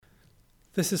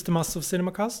This is the Masters of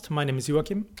Cinemacast. My name is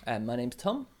Joachim. And my name's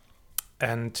Tom.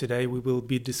 And today we will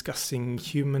be discussing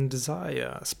Human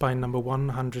Desire, Spine number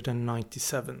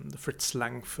 197, the Fritz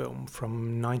Lang film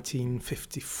from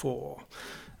 1954.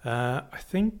 I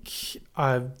think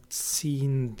I've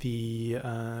seen the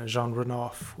Jean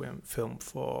Renoir film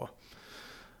from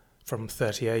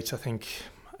 38. I think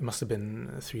it must have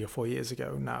been 3 or 4 years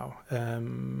ago now.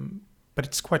 But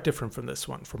it's quite different from this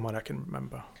one, from what I can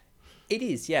remember. It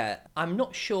is, yeah. I'm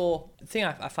not sure. The thing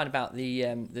I find about the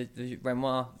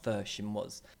Renoir version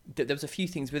was that there was a few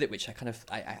things with it which I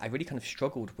really kind of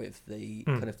struggled with the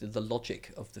kind of the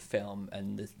logic of the film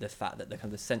and the fact that the kind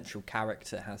of the central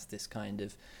character has this kind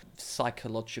of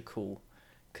psychological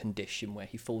condition where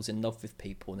he falls in love with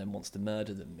people and then wants to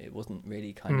murder them. It wasn't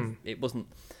really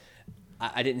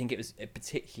I didn't think it was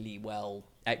particularly well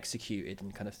executed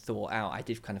and kind of thought out. I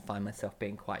did kind of find myself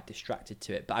being quite distracted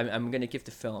to it. But I'm going to give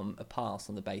the film a pass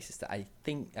on the basis that I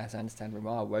think, as I understand,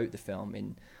 Renoir wrote the film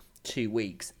in 2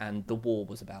 weeks and the war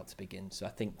was about to begin. So I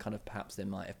think kind of perhaps there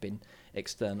might have been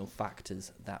external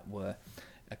factors that were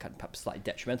kind of perhaps slightly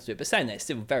detrimental to it. But saying that, it's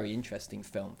still a very interesting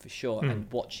film for sure.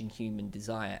 And watching Human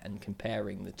Desire and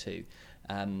comparing the two,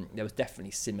 there was definitely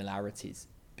similarities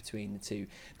between the two.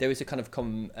 There is a kind of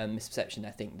common misperception,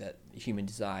 I think, that Human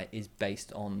Desire is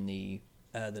based on the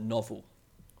novel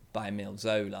by Emile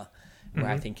Zola, where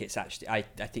I think it's actually I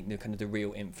think the kind of the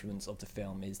real influence of the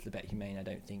film is La Bête Humaine.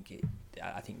 I think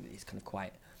it's kind of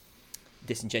quite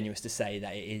disingenuous to say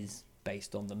that it is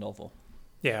based on the novel.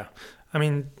 Yeah, I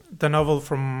mean, the novel,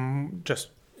 from just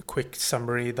a quick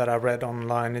summary that I read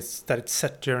online, is that it's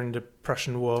set during the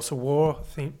Prussian War. So war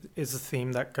is a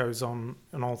theme that goes on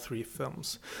in all three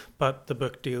films. But the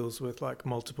book deals with like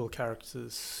multiple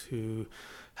characters who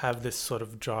have this sort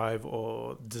of drive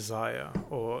or desire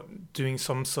or doing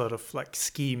some sort of like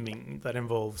scheming that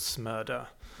involves murder.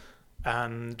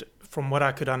 And from what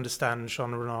I could understand,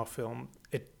 Jean Renoir film,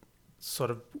 it sort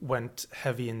of went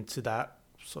heavy into that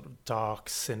sort of dark,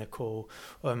 cynical,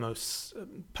 almost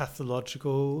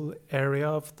pathological area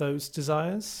of those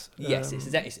desires. Yes,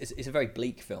 it's a very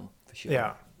bleak film for sure.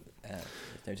 Yeah.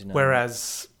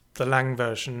 Whereas the Lang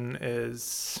version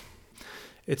it's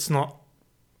not.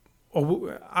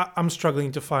 I'm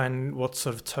struggling to find what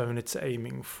sort of tone it's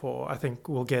aiming for. I think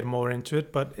we'll get more into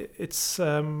it, but it's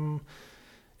a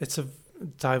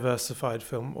diversified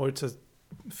film, or it's a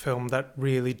film that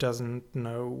really doesn't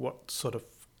know what sort of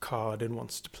card it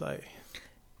wants to play.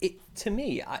 To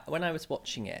me, when I was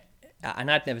watching it,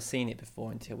 and I'd never seen it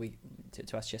before until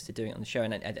to us just doing it on the show,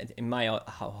 and in my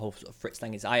whole sort of Fritz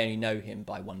Lang is I only know him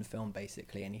by one film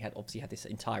basically, and he had obviously had this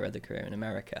entire other career in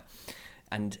America,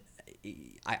 and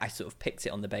I sort of picked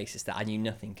it on the basis that I knew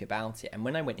nothing about it. And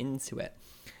when I went into it,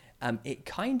 it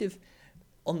kind of,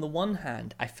 on the one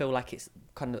hand, I feel like it's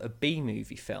kind of a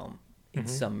B-movie film in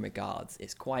some regards.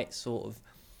 It's quite sort of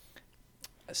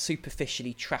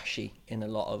superficially trashy in a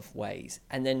lot of ways,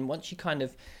 and then once you kind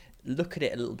of look at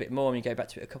it a little bit more and you go back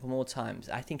to it a couple more times,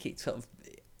 I think it's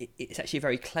actually a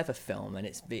very clever film, and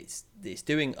it's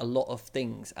doing a lot of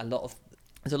things.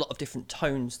 There's a lot of different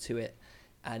tones to it,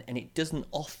 and it doesn't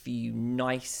offer you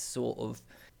nice sort of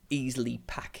easily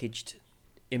packaged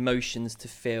emotions to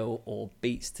feel or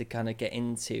beats to kind of get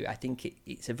into. I think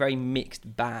it's a very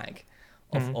mixed bag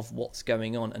of what's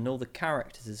going on, and all the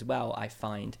characters as well, I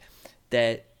find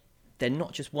they're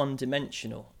not just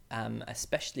one-dimensional.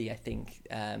 Especially, I think,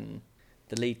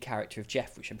 the lead character of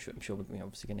Jeff, which I'm sure we're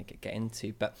obviously going to get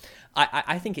into. But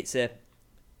I think it's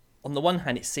on the one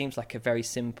hand, it seems like a very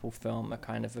simple film, a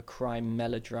kind of a crime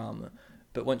melodrama.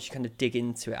 But once you kind of dig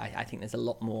into it, I think there's a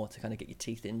lot more to kind of get your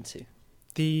teeth into.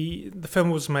 The film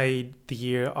was made the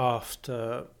year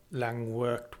after Lang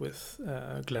worked with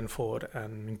Glenn Ford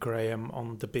and Graham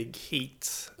on The Big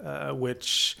Heat,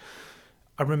 which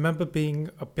I remember being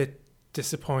a bit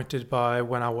disappointed by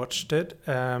when I watched it.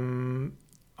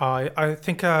 I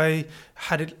think I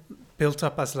had it built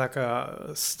up as like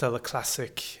a stellar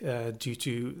classic due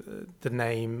to the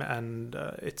name and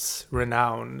its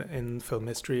renown in film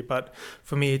history. But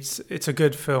for me, it's a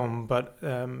good film, but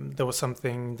there was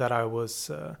something that I was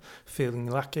feeling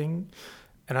lacking.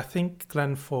 And I think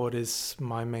Glenn Ford is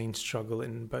my main struggle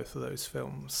in both of those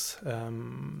films.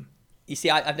 You see,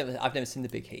 I've never seen The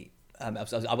Big Heat. I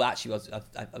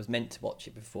was meant to watch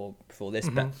it before this,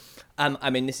 but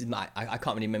I mean, this is I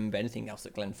can't really remember anything else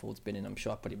that Glenn Ford's been in. I'm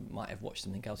sure I probably might have watched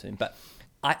something else with him, but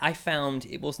I found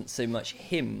it wasn't so much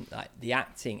him, like the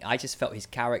acting. I just felt his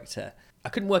character. I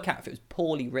couldn't work out if it was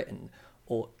poorly written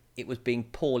or it was being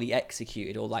poorly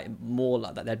executed, or like more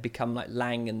like that. They'd become like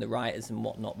Lang and the writers and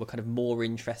whatnot were kind of more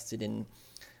interested in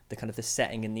the kind of the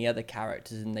setting and the other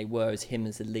characters than they were as him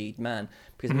as the lead man.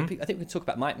 Because I think we can talk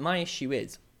about my issue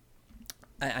is,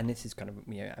 and this is kind of,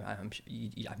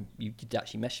 you did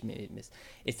actually mention me in this,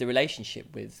 it's the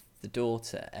relationship with the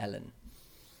daughter Ellen.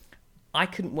 I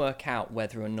couldn't work out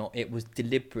whether or not it was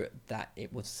deliberate that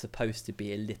it was supposed to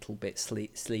be a little bit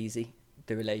sleazy,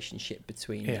 the relationship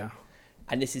between them.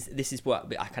 And this is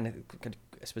what I kind of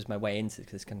I suppose my way into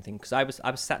this kind of thing, because I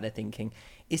was sat there thinking,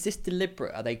 is this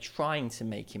deliberate? Are they trying to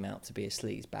make him out to be a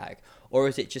sleaze bag, or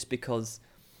is it just because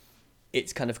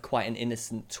it's kind of quite an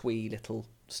innocent twee little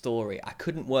story? I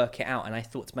couldn't work it out, and I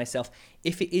thought to myself,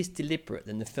 if it is deliberate,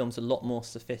 then the film's a lot more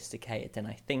sophisticated than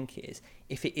I think it is.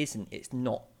 If it isn't, it's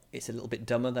not. It's a little bit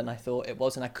dumber than I thought it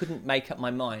was, and I couldn't make up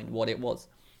my mind what it was.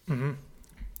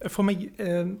 For me,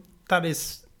 that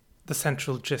is the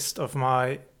central gist of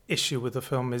my issue with the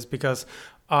film, is because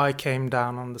I came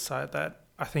down on the side that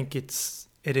I think it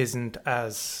isn't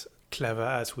as clever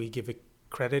as we give it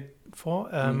credit for,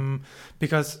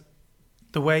 because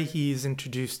the way he's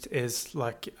introduced is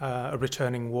like a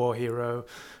returning war hero.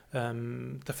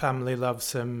 The family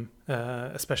loves him,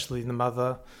 especially the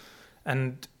mother,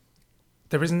 and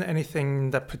there isn't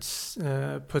anything that puts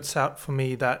out for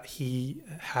me that he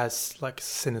has like a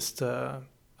sinister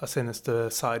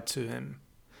side to him.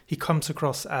 He comes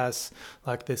across as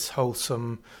like this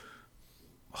wholesome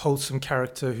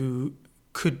character who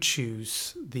could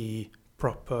choose the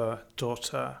proper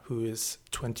daughter who is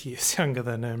 20 years younger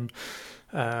than him,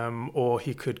 or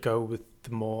he could go with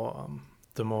the more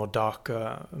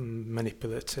darker,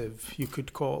 manipulative, you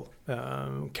could call,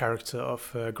 character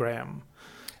of Graham.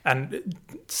 And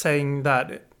saying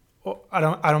that, I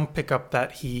don't pick up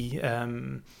that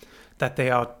that they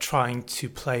are trying to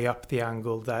play up the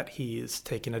angle that he is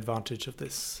taking advantage of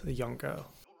this young girl.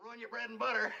 Ruin your bread and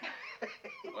butter.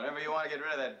 Whenever you want to get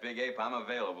rid of that big ape, I'm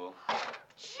available.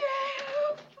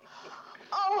 Jeff!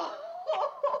 Oh!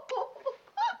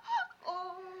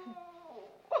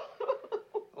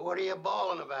 What are you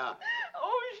bawling about?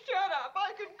 Oh, shut up.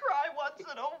 I can cry once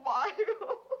in a while.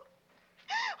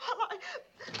 Well,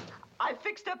 I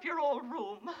fixed up your old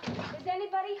room. Is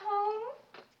anybody home?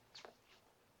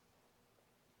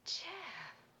 Jeff.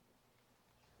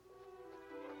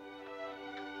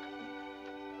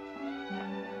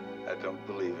 I don't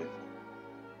believe it.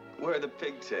 Where are the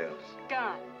pigtails?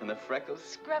 Gone. And the freckles?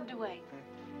 Scrubbed away.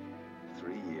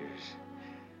 3 years.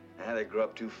 Now they grow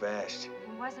up too fast.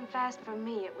 It wasn't fast for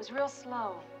me. It was real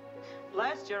slow.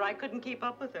 Last year, I couldn't keep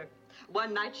up with her.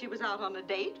 One night she was out on a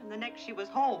date, and the next she was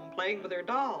home playing with her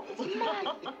dolls.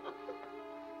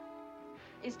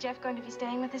 Is Jeff going to be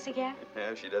staying with us again?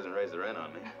 Yeah, if she doesn't raise the rent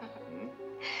on me.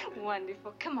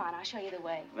 Wonderful. Come on, I'll show you the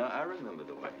way. No, I remember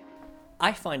the way.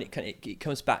 I find it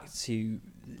comes back to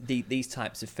these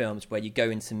types of films where you go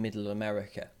into middle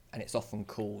America, and it's often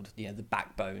called, the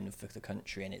backbone of the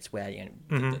country, and it's where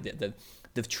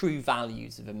the true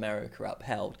values of America are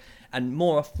upheld. And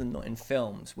more often than not in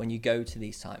films, when you go to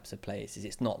these types of places,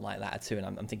 it's not like that at all.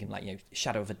 And I'm thinking like,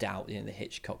 Shadow of a Doubt, the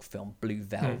Hitchcock film, Blue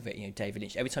Velvet, David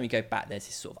Lynch. Every time you go back, there's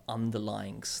this sort of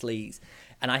underlying sleaze.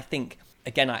 And I think,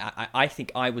 again, I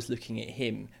think I was looking at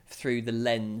him through the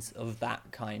lens of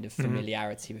that kind of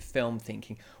familiarity with film,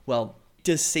 thinking, well, it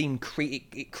does seem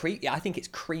creepy. I think it's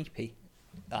creepy,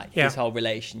 like his whole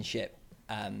relationship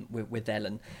with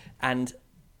Ellen. And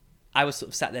I was sort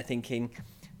of sat there thinking,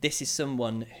 this is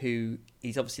someone who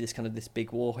is obviously this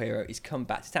big war hero. He's come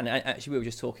back to town. And actually, we were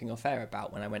just talking off air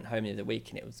about when I went home the other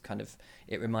week, and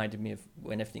it reminded me of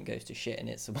when everything goes to shit and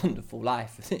It's a Wonderful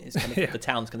Life. It's kind of the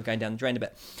town's kind of going down the drain a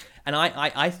bit. And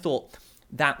I thought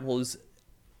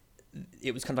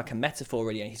it was kind of like a metaphor,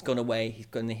 really. And he's gone away. He's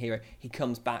gone the hero. He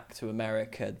comes back to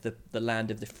America, the land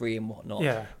of the free and whatnot.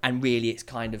 Yeah. And really,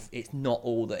 it's not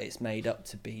all that it's made up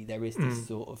to be. There is this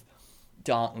sort of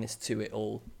darkness to it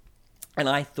all. And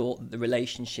I thought the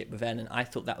relationship with Ellen, I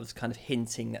thought that was kind of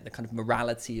hinting that the kind of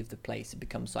morality of the place had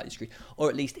become slightly skewed, or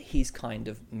at least his kind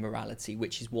of morality,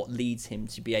 which is what leads him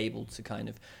to be able to kind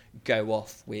of go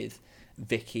off with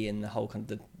Vicky and the whole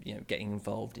kind of getting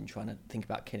involved in trying to think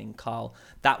about killing Carl.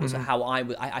 That was how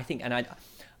I think, and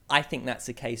I think that's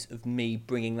a case of me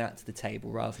bringing that to the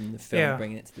table rather than the film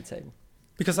bringing it to the table.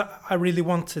 Because I really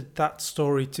wanted that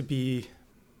story to be,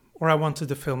 or I wanted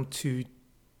the film to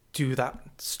do that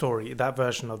story, that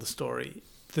version of the story.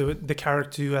 The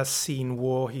character who has seen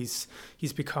war, he's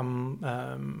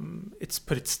become, it's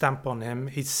put its stamp on him.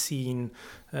 He's seen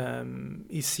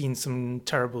some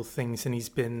terrible things, and he's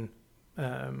been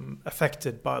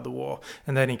affected by the war.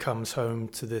 And then he comes home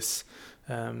to this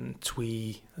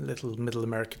twee little middle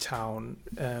America town,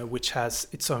 which has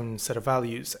its own set of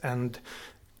values, and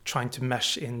trying to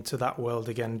mesh into that world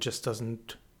again just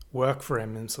doesn't work for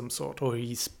him in some sort, or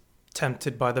he's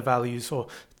tempted by the values or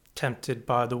tempted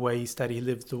by the ways that he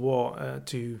lived the war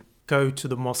to go to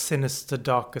the more sinister,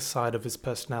 darker side of his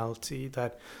personality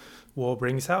that war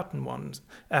brings out in one.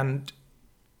 And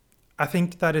I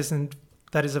think that is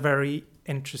a very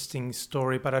interesting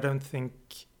story, but I don't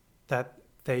think that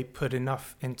they put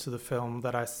enough into the film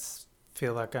that I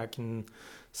feel like I can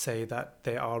say that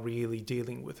they are really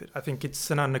dealing with it. I think it's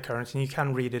an undercurrent and you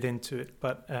can read it into it,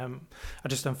 but I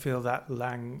just don't feel that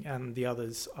Lang and the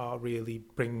others are really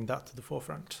bringing that to the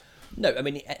forefront. No, I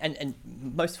mean, and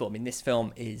most of all, I mean, this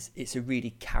film it's a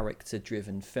really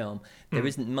character-driven film. There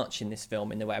isn't much in this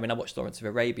film in the way. I mean, I watched Lawrence of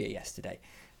Arabia yesterday,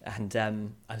 and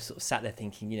I sort of sat there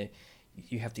thinking, you know,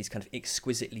 you have these kind of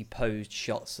exquisitely posed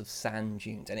shots of sand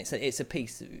dunes, and it's a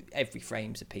piece. Every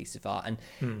frame's a piece of art, and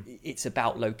it's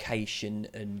about location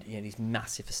and, you know, these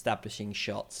massive establishing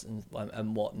shots and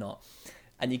whatnot.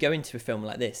 And you go into a film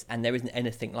like this, and there isn't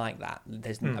anything like that.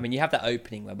 I mean, you have that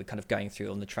opening where we're kind of going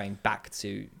through on the train back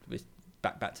to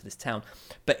this town,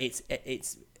 but it's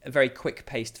a very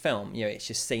quick-paced film. You know, it's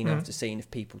just scene after scene of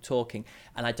people talking,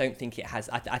 and I don't think it has.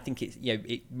 I think it's, you know,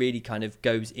 it really kind of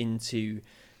goes into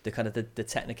the kind of the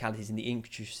technicalities and the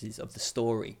intricacies of the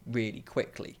story really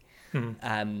quickly.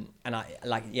 And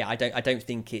I don't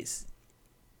think its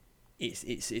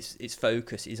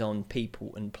focus is on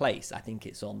people and place. I think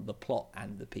it's on the plot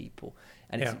and the people,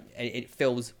 and it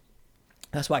feels.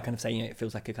 That's why I kind of say, you know, it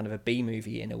feels like a kind of a B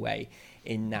movie in a way.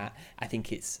 In that, I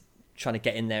think it's trying to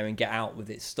get in there and get out with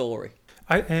its story.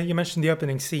 You mentioned the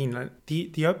opening scene,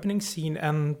 the opening scene,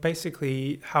 and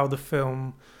basically how the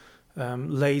film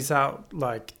lays out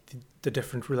like the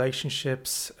different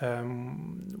relationships,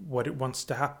 what it wants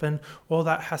to happen. All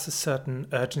that has a certain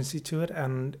urgency to it,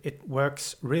 and it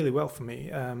works really well for me.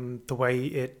 The way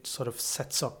it sort of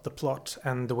sets up the plot,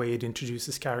 and the way it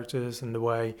introduces characters, and the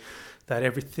way that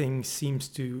everything seems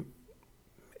to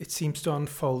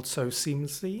unfold so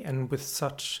seamlessly and with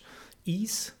such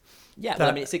ease. Yeah, well,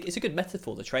 I mean, it's a good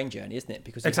metaphor, the train journey, isn't it?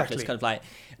 Because exactly. It's kind of like,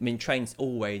 I mean, trains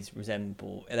always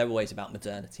resemble, they're always about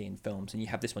modernity in films, and you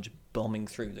have this one just bombing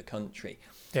through the country.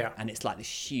 Yeah. And it's like this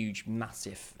huge,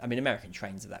 massive, I mean, American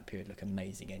trains of that period look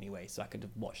amazing anyway, so I could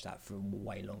have watched that for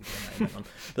way longer than I went on.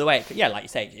 But the way, like you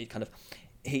say, it kind of,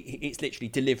 it's literally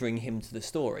delivering him to the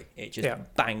story. It just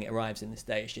bang, arrives in the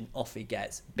station, off he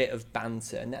gets, bit of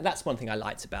banter. And that's one thing I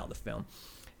liked about the film,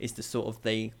 is the sort of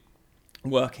the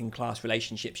working class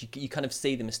relationships. You kind of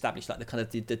see them established, like the kind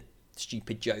of the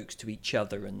stupid jokes to each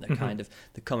other, and the kind of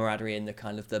the camaraderie and the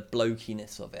kind of the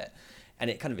blokiness of it, and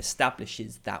it kind of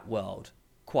establishes that world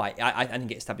quite. I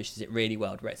think it establishes it really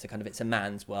well. Where it's a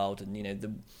man's world, and, you know,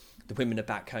 the women are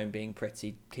back home being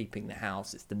pretty, keeping the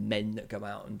house. It's the men that go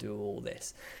out and do all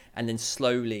this, and then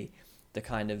slowly the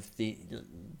kind of the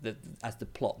as the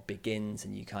plot begins,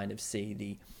 and you kind of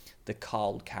see the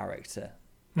Carl character,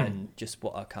 and just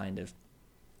what a kind of,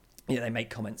 you know, they make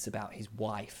comments about his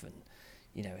wife, and,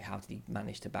 you know, how did he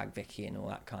manage to bag Vicky and all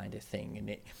that kind of thing.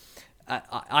 And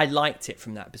I liked it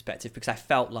from that perspective, because I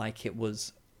felt like it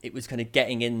was kind of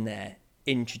getting in there,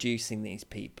 introducing these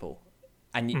people,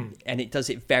 and it does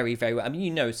it very, very well. I mean,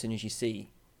 you know, as soon as you see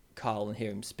Carl and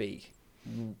hear him speak,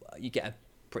 you get a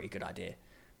pretty good idea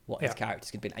what his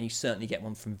character's going to be. And you certainly get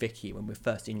one from Vicky when we're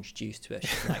first introduced to her.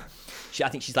 She's like, I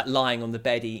think she's like lying on the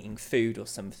bed eating food or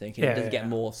something. And it doesn't get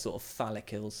more sort of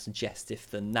phallic or suggestive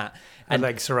than that. And her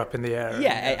legs are up in the air.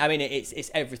 Yeah, I mean,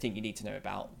 it's everything you need to know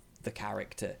about the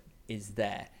character is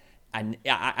there. And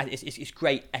it's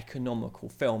great economical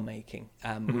filmmaking.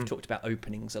 We've talked about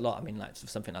openings a lot. I mean, like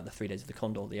something like the 3 Days of the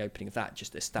Condor, the opening of that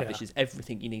just establishes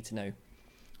everything you need to know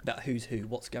about who's who,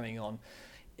 what's going on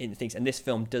in things. And this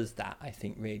film does that, I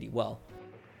think, really well.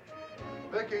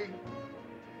 Vicky.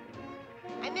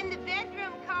 I'm in the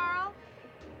bedroom, Carl.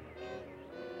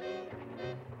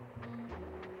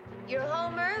 You're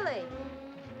home early.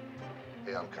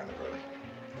 Yeah, I'm kind of early.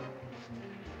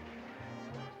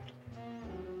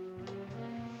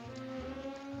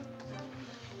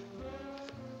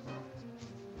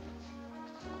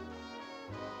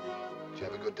 Did you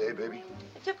have a good day, baby?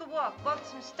 I took a walk, bought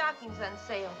some stockings on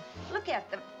sale. Look at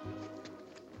them.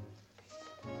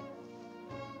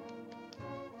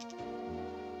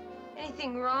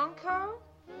 Anything wrong, Carl?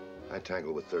 I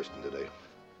tangled with Thurston today.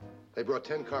 They brought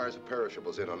 10 cars of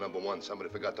perishables in on number 1. Somebody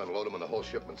forgot to unload them, and the whole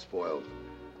shipment spoiled.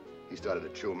 He started to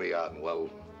chew me out, and well,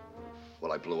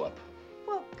 I blew up.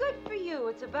 Well, good for you.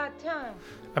 It's about time.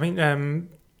 I mean,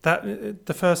 that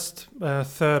the first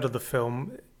third of the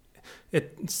film,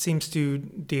 it seems to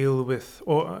deal with,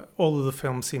 or all of the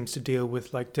film seems to deal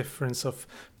with, like, difference of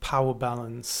power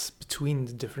balance between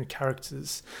the different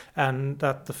characters, and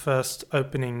that the first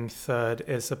opening third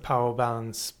is a power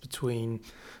balance between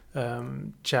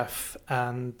Jeff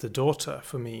and the daughter,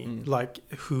 for me, like,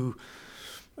 who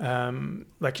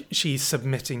like, she's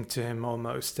submitting to him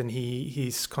almost, and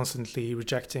he's constantly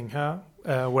rejecting her,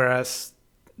 whereas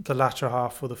the latter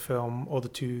half of the film, or the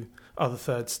two other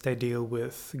thirds, they deal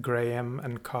with Graham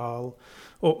and Carl,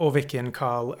 or Vicky and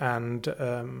Carl, and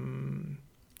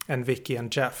Vicky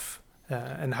and Jeff,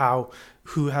 and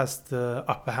who has the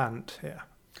upper hand here.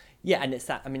 Yeah, and it's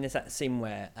that. I mean, there's that scene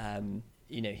where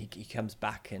he comes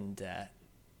back and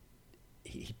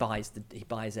he buys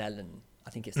Ellen. I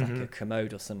think it's like a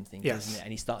commode or something, doesn't it?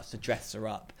 And he starts to dress her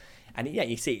up. And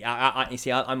you see,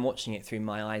 I'm watching it through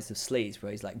my eyes of sleaze,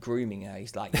 where he's like grooming her.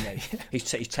 He's like, he's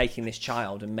taking this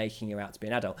child and making her out to be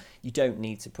an adult. You don't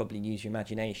need to probably use your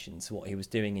imagination to what he was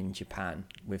doing in Japan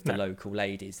with the local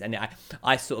ladies. And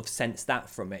I sort of sensed that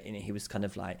from it. He was kind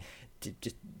of like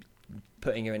just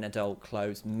putting her in adult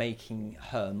clothes, making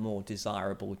her more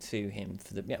desirable to him,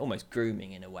 for almost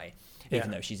grooming in a way. Even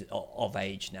though she's of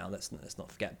age now, let's not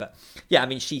forget. But yeah, I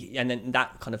mean, she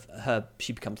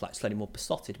becomes like slowly more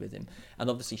besotted with him, and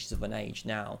obviously she's of an age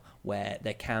now where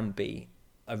there can be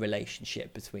a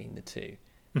relationship between the two.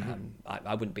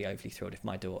 I wouldn't be overly thrilled if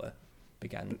my daughter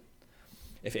began.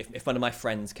 If one of my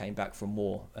friends came back from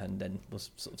war and then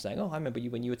was sort of saying, "Oh, I remember you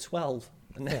when you were 12,"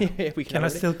 and can I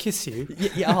still kiss you?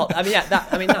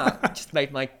 That just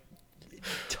made my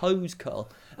toes curl.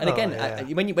 And again,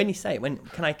 when you say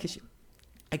it, can I kiss you?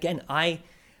 Again, I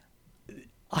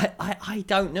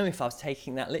don't know if I was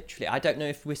taking that literally. I don't know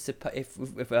if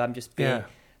if I'm just being. Yeah.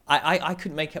 I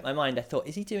couldn't make up my mind. I thought,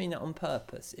 is he doing that on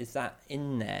purpose? Is that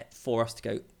in there for us to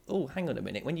go, oh, hang on a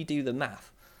minute? When you do the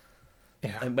math,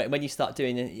 and when you start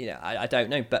doing it, I don't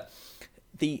know. But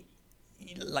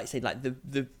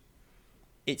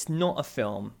it's not a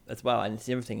film as well, and it's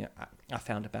the other thing I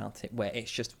found about it, where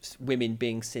it's just women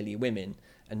being silly women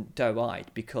and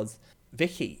doe-eyed, because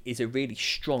Vicky is a really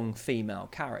strong female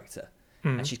character,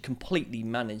 and she completely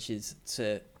manages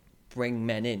to bring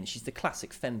men in. She's the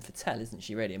classic femme fatale, isn't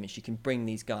she, really? I mean, she can bring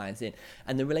these guys in.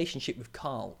 And the relationship with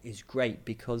Carl is great,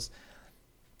 because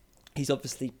he's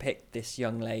obviously picked this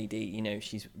young lady,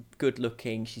 she's good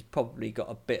looking, she's probably got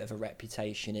a bit of a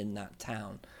reputation in that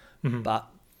town, but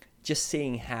just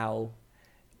seeing how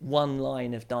one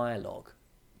line of dialogue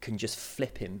can just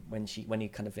flip him when he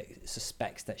kind of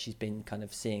suspects that she's been kind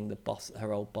of seeing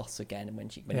her old boss again, and when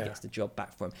he gets the job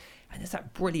back for him. And there's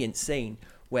that brilliant scene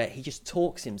where he just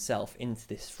talks himself into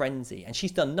this frenzy, and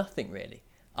she's done nothing really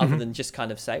other than just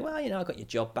kind of say, well, I got your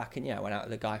job back, and I went out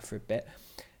with the guy for a bit,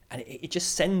 and it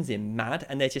just sends him mad.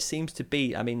 And there just seems to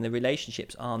be, I mean, the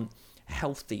relationships aren't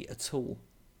healthy at all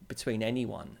between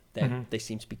anyone. They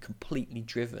seem to be completely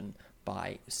driven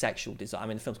by sexual desire. I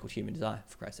mean, the film's called Human Desire,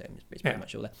 for Christ's sake. It's pretty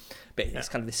much all there. But it's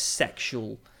kind of this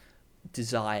sexual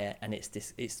desire, and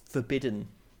it's forbidden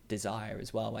desire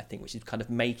as well, I think, which is kind of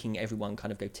making everyone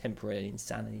kind of go temporarily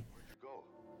insanity.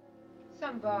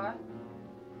 Some bar.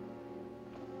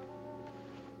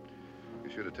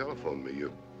 You should have telephoned me.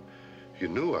 You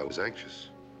knew I was anxious.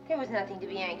 There was nothing to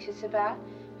be anxious about.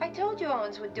 I told you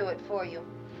Owens would do it for you.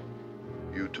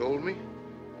 You told me?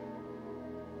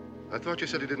 I thought you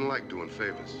said he didn't like doing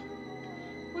favors.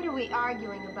 What are we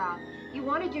arguing about? You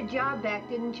wanted your job back,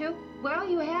 didn't you? Well,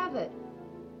 you have it.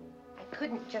 I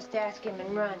couldn't just ask him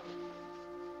and run.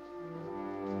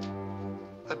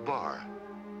 That bar.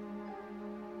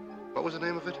 What was the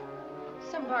name of it?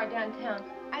 Some bar downtown.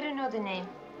 I don't know the name.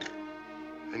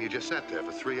 And you just sat there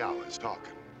for 3 hours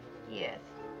talking? Yes.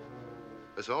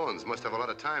 Miss Owens must have a lot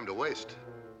of time to waste.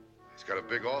 He's got a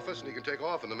big office, and he can take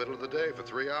off in the middle of the day for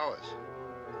 3 hours.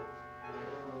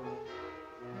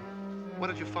 What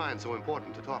did you find so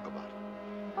important to talk about?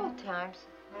 Old times.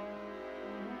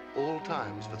 Old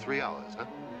times for 3 hours, huh?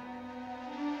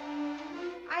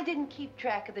 I didn't keep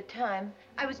track of the time.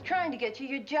 I was trying to get you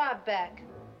your job back.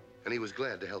 And he was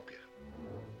glad to help you.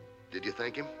 Did you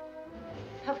thank him?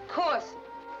 Of course.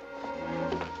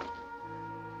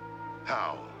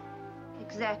 How?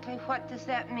 Exactly. What does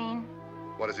that mean?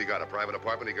 What has he got, a private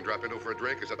apartment he can drop into for a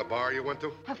drink? Is that the bar you went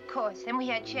to? Of course. And we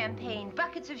had champagne,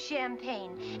 buckets of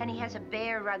champagne. And he has a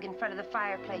bear rug in front of the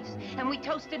fireplace. And we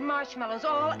toasted marshmallows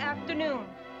all afternoon.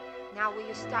 Now will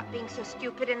you stop being so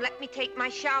stupid and let me take my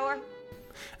shower?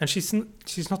 And she's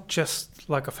not just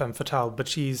like a femme fatale, but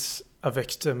she's a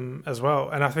victim as well.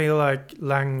 And I feel like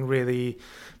Lang really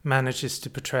manages to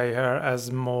portray her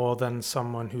as more than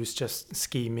someone who's just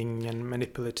scheming and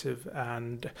manipulative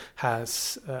and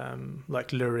has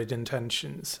like lurid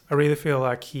intentions. I really feel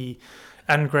like he,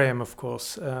 and Graham, of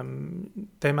course,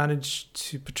 they managed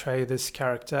to portray this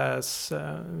character as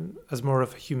more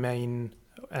of a humane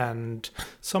and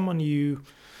someone you,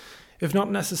 if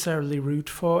not necessarily root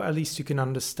for, at least you can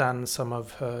understand some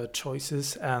of her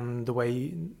choices and the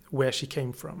way where she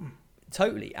came from.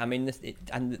 Totally. I mean,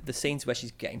 the scenes where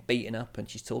she's getting beaten up and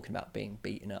she's talking about being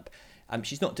beaten up,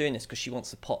 she's not doing this because she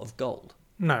wants a pot of gold.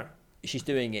 No. She's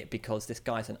doing it because this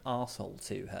guy's an arsehole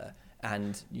to her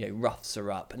and, you know, roughs her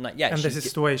up. And, like, and this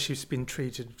is the way she's been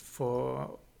treated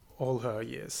for all her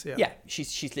years. Yeah,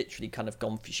 she's literally kind of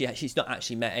gone... She's not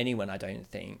actually met anyone, I don't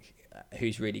think,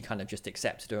 who's really kind of just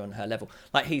accepted her on her level.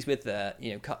 Like, he's with her,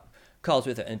 you know, Carl's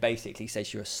with her and basically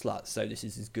says you're a slut, so this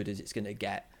is as good as it's going to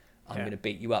get. I'm going to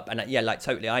beat you up. And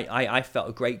totally, I felt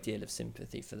a great deal of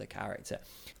sympathy for the character.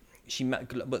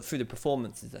 But through the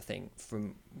performances, I think,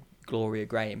 from Gloria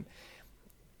Graham,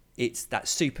 it's that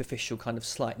superficial kind of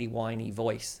slightly whiny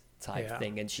voice type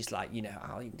thing. And she's like, you know,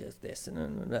 oh, he does this.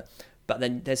 But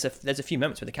then there's a few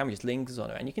moments where the camera just lingers on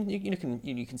her, and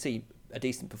you can see a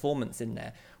decent performance in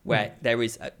there where there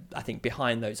is, I think,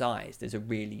 behind those eyes, there's a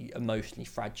really emotionally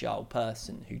fragile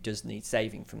person who does need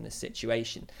saving from this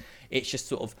situation. It's just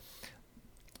sort of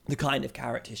the kind of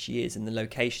character she is and the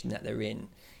location that they're in.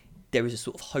 There is a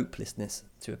sort of hopelessness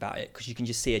to about it because you can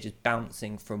just see her just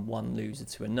bouncing from one loser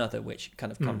to another, which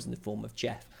kind of comes in the form of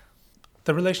Jeff.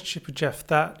 The relationship with Jeff,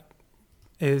 that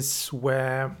is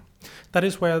where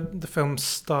the film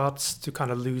starts to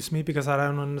kind of lose me, because I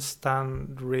don't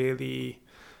understand really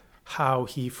how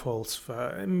he falls for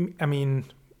her. I mean,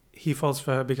 he falls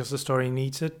for her because the story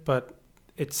needs it, but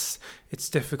it's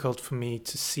difficult for me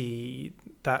to see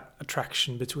that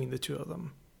attraction between the two of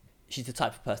them. She's the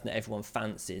type of person that everyone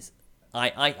fancies.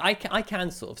 I can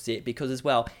sort of see it because, as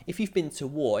well, if you've been to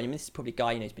war, I mean, this is probably a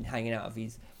guy, you know,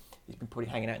 he's been probably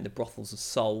hanging out in the brothels of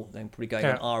Seoul, then probably going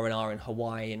on R&R in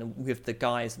Hawaii and with the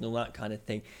guys and all that kind of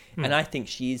thing. And I think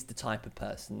she is the type of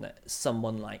person that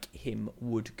someone like him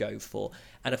would go for.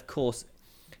 And of course,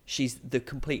 she's the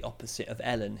complete opposite of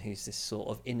Ellen, who's this sort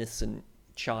of innocent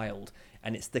child.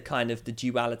 And it's the kind of the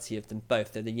duality of them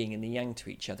both. They're the yin and the yang to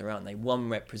each other, aren't they? One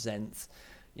represents,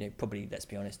 you know, probably, let's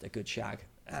be honest, a good shag,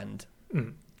 and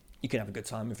you can have a good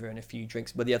time with her and a few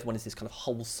drinks. But the other one is this kind of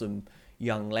wholesome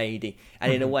young lady.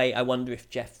 And in a way, I wonder if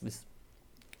Jeff was,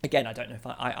 again, I don't know if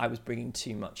I was bringing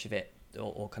too much of it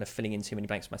or kind of filling in too many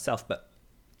blanks myself, but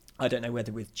I don't know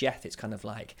whether with Jeff it's kind of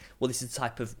like, well, this is the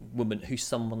type of woman who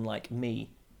someone like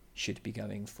me should be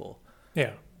going for.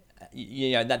 Yeah.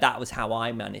 You know, that was how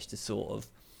I managed to sort of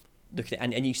look at it.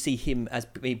 And you see him as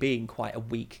being quite a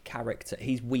weak character.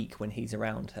 He's weak when he's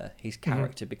around her. His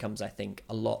character becomes, I think,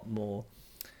 a lot more...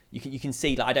 You can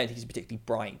see, like, I don't think he's a particularly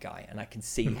bright guy, and I can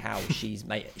see how she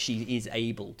is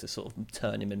able to sort of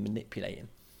turn him and manipulate him.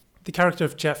 The character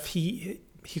of Jeff, he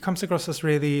comes across as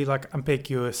really, like,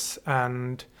 ambiguous,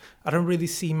 and I don't really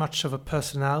see much of a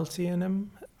personality in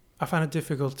him. I find it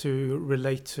difficult to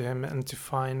relate to him and to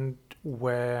find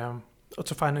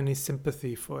any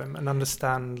sympathy for him and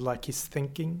understand, like, his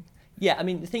thinking. Yeah, I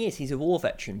mean, the thing is, he's a war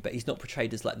veteran, but he's not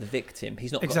portrayed as, like, the victim.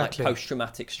 He's not got, like,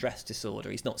 post-traumatic stress disorder.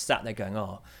 He's not sat there going,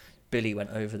 oh, Billy went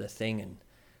over the thing and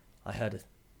I heard an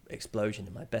explosion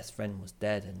and my best friend was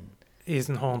dead. And he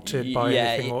isn't haunted by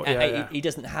anything. He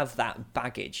doesn't have that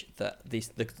baggage that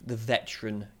the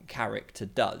veteran character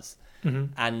does.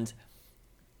 And,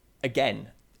 again,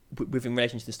 in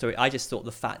relation to the story, I just thought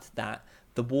the fact that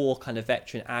the war kind of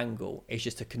veteran angle is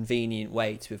just a convenient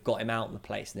way to have got him out of the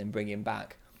place and then bring him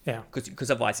back. Yeah,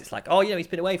 because otherwise it's like, oh, you know, he's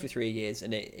been away for 3 years,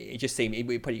 and it just seemed you'd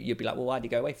be like, well, why did he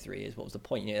go away for 3 years? What was the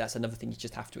point? You know, that's another thing you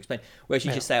just have to explain. Whereas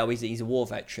you just say, oh, he's a war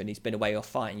veteran, he's been away off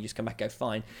fine, you just come back and go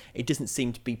fine. It doesn't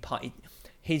seem to be part.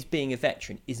 His being a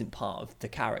veteran isn't part of the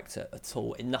character at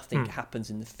all. And nothing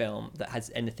happens in the film that has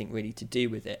anything really to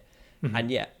do with it. And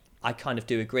yet, I kind of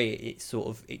do agree.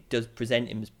 It does present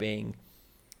him as being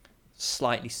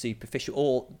slightly superficial,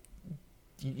 or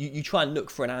you try and look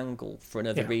for an angle for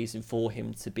another reason for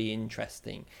him to be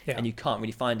interesting, and you can't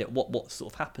really find it. What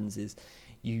sort of happens is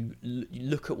you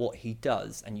look at what he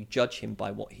does and you judge him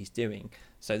by what he's doing.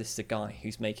 So this is a guy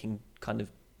who's making kind of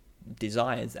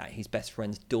desires at his best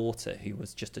friend's daughter, who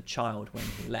was just a child when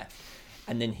he left,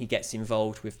 and then he gets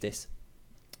involved with this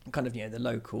kind of, you know, the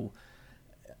local,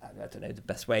 I don't know the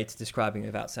best way to describe him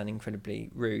without sounding incredibly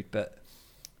rude, but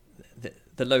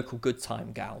the local good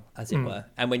time gal, as it were.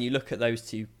 And when you look at those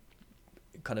two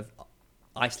kind of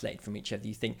isolated from each other,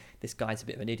 you think this guy's a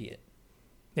bit of an idiot.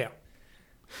 Yeah.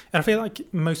 And I feel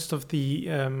like most of the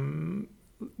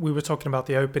we were talking about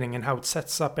the opening and how it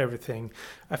sets up everything.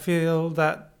 I feel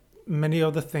that many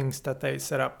of the things that they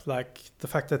set up, like the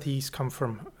fact that he's come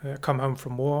home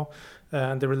from war,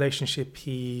 the relationship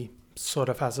he sort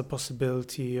of has a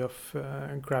possibility of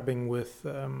grabbing with,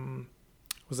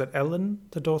 was it Ellen,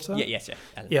 the daughter?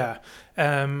 Ellen. Yeah.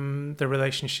 The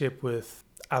relationship with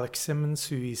Alex Simmons,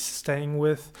 who he's staying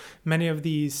with. Many of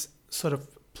these sort of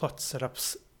plot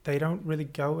setups, they don't really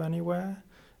go anywhere.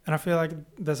 And I feel like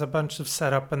there's a bunch of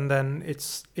setup, and then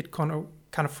it kind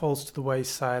of falls to the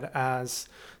wayside as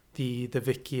the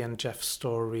Vicky and Jeff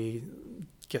story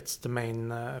gets the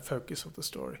main focus of the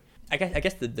story. I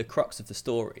guess the crux of the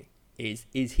story is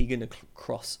he going to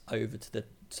cross over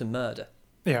to murder?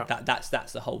 Yeah, that's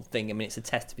the whole thing. I mean, it's a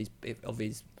test of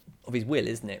his will,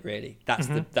 isn't it? Really, that's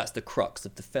the crux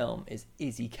of the film.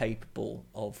 Is he capable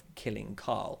of killing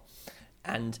Carl?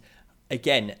 And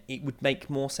again, it would make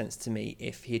more sense to me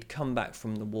if he had come back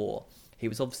from the war. He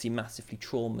was obviously massively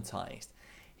traumatized.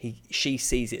 She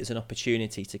sees it as an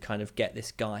opportunity to kind of get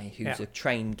this guy who's a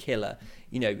trained killer.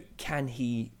 You know,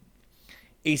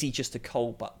 is he just a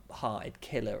cold-hearted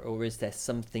killer, or is there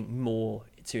something more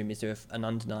to him? Is there an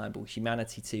undeniable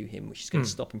humanity to him which is going to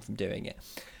stop him from doing it?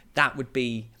 That would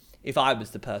be, if I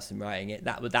was the person writing it,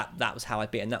 that was how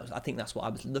I'd be, and I think that's what I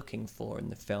was looking for in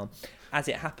the film. As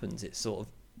it happens, it's sort of,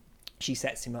 she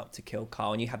sets him up to kill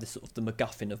Carl, and you have this sort of the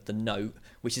MacGuffin of the note,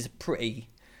 which is a pretty,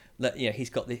 you know,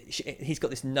 he's got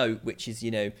this note which is,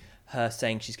 you know, her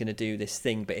saying she's going to do this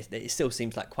thing, but it still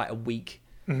seems like quite a weak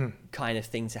kind of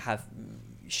thing to have.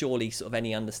 Surely sort of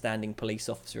any understanding police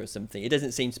officer or something. It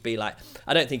doesn't seem to be like,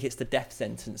 I don't think it's the death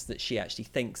sentence that she actually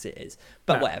thinks it is,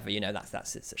 but whatever, you know,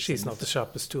 that's it. She's not the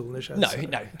sharpest tool in the shed.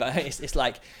 No, but it's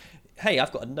like, hey,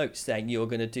 I've got a note saying you're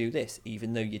going to do this,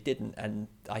 even though you didn't, and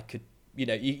I could, you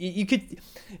know, you could.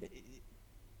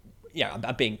 Yeah,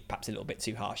 I'm being perhaps a little bit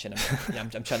too harsh, and I'm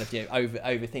trying to, you know,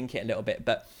 overthink it a little bit.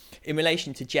 But in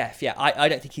relation to Jeff, yeah, I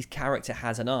don't think his character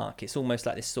has an arc. It's almost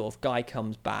like this sort of guy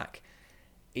comes back,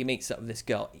 he meets up with this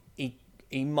girl, he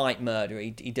might murder,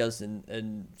 he doesn't,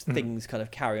 and things kind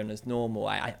of carry on as normal.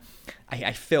 I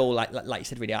feel like you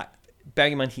said, really,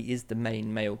 bearing in mind he is the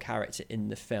main male character in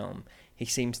the film, he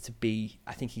seems to be,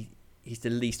 I think he's the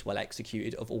least well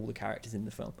executed of all the characters in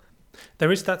the film.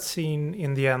 There is that scene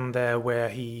in the end there where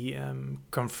he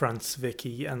confronts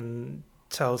Vicky and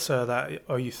tells her that,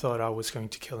 oh, you thought I was going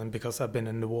to kill him because I've been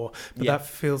in the war. But that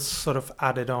feels sort of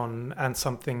added on, and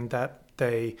something that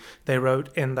they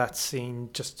wrote in that scene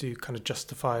just to kind of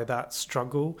justify that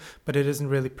struggle, but it isn't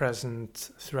really present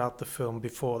throughout the film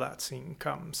before that scene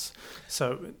comes.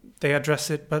 So they address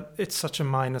it, but it's such a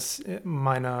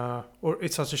minor, or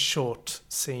it's such a short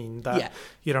scene that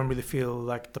you don't really feel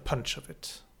like the punch of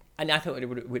it. And I thought it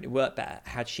would work better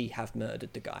had she have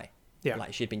murdered the guy. Yeah.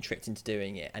 Like she'd been tricked into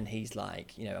doing it, and he's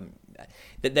like, you know,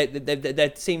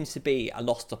 there seems to be a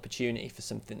lost opportunity for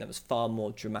something that was far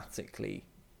more dramatically,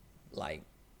 like,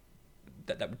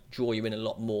 that would draw you in a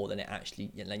lot more than you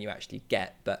actually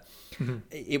get. But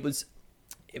it was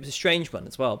a strange one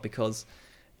as well, because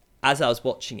as I was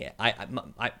watching it,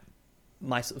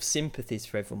 my sort of sympathies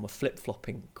for everyone were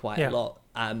flip-flopping quite a lot,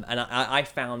 and I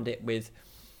found it with.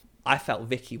 I felt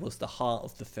Vicky was the heart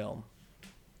of the film,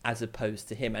 as opposed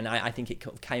to him, and I think it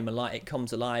came alive. It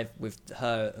comes alive with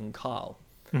her and Carl,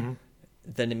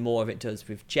 than more of it does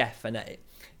with Jeff. And I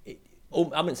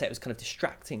wouldn't say it was kind of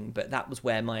distracting, but that was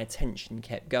where my attention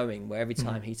kept going. Where every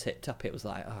time he tipped up, it was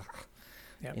like,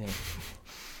 you know,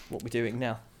 what we're doing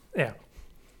now. Yeah.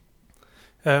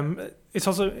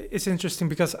 It's interesting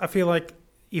because I feel like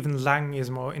even Lang is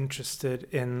more interested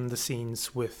in the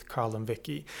scenes with Carl and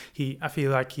Vicky. I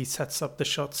feel like he sets up the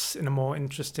shots in a more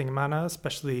interesting manner,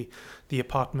 especially the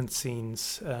apartment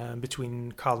scenes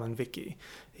between Carl and Vicky.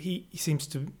 He seems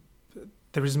to.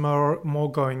 There is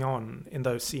more going on in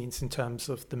those scenes in terms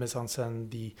of the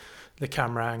mise-en-scène, the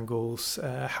camera angles,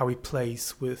 how he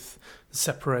plays with the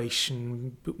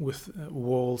separation with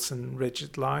walls and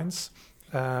rigid lines.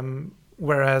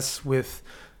 Whereas with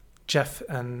Jeff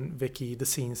and Vicky, the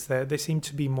scenes there, they seem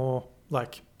to be more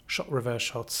like reverse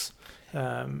shots,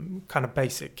 kind of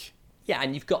basic. Yeah,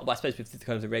 and you've got, I suppose, with the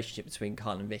kind of the relationship between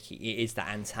Carl and Vicky, it is that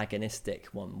antagonistic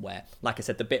one where, like I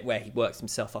said, the bit where he works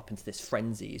himself up into this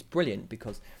frenzy is brilliant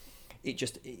because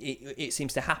it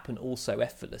seems to happen all so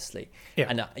effortlessly. Yeah.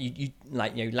 And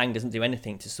Lang doesn't do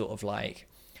anything to sort of like,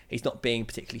 he's not being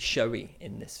particularly showy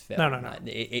in this film. No. Like,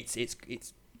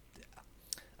 it's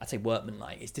I'd say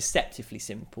workmanlike. It's deceptively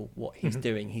simple what he's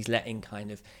doing. He's letting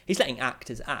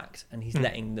actors act, and he's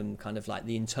letting them kind of like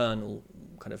the internal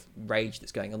kind of rage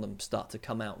that's going on them start to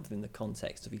come out within the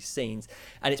context of his scenes.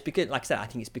 And it's because, like I said, I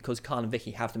think it's because Carl and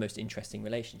Vicky have the most interesting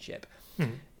relationship.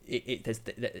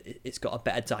 It's got a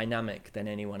better dynamic than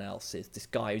anyone else's. This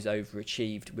guy who's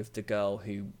overachieved with the girl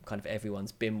who kind of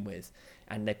everyone's been with,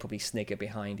 and they probably snigger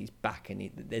behind his back, and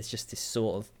there's just this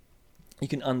sort of, you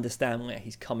can understand where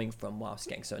he's coming from whilst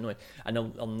getting so annoyed. And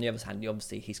on the other hand,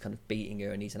 obviously he's kind of beating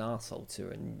her and he's an arsehole to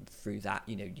her, and through that,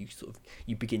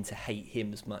 you begin to hate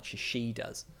him as much as she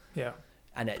does. Yeah.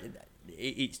 And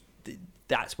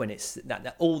that's when it's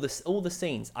that all the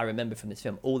scenes I remember from this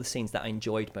film, all the scenes that I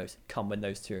enjoyed most come when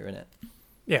those two are in it.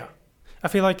 Yeah. I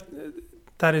feel like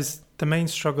that is the main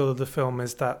struggle of the film,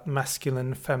 is that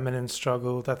masculine feminine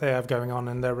struggle that they have going on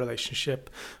in their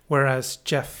relationship, whereas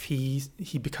Jeff he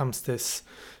becomes this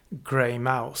grey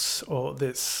mouse, or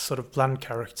this sort of bland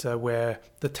character where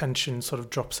the tension sort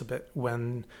of drops a bit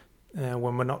when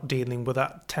we're not dealing with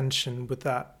that tension, with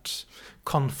that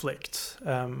conflict.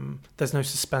 There's no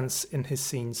suspense in his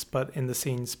scenes, but in the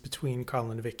scenes between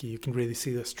Carl and Vicky, you can really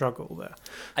see the struggle there.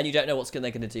 And you don't know what they're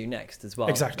going to do next as well.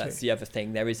 Exactly. That's the other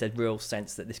thing. There is a real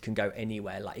sense that this can go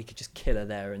anywhere. Like, he could just kill her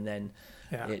there and then,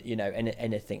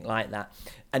 anything like that.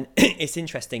 And it's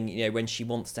interesting, when she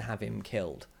wants to have him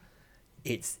killed,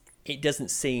 it doesn't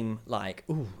seem like,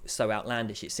 so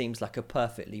outlandish. It seems like a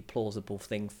perfectly plausible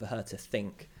thing for her to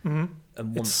think and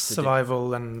want it's to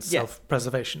survival and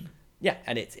self-preservation. Yeah,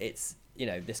 and it's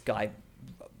this guy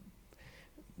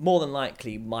more than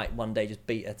likely might one day just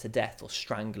beat her to death or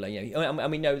strangle her.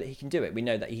 And we know that he can do it. We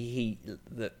know that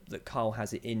that Carl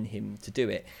has it in him to do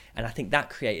it. And I think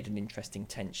that created an interesting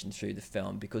tension through the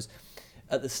film, because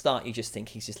at the start you just think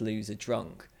he's just loser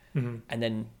drunk, and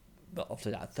then. But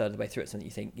after that, a third of the way through it, something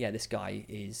you think, this guy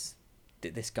is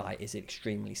an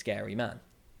extremely scary man.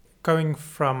 Going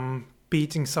from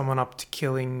beating someone up to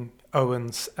killing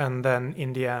Owens, and then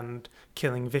in the end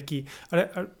killing Vicky,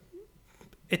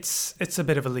 it's a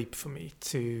bit of a leap for me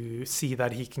to see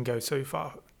that he can go so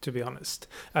far, to be honest.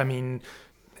 I mean,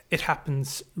 it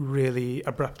happens really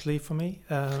abruptly for me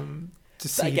to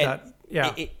see that.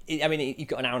 Yeah, you've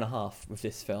got an hour and a half with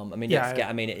this film.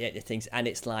 Things, and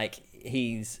it's like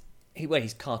he's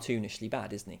cartoonishly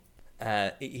bad, isn't he?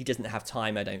 He doesn't have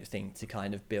time, I don't think, to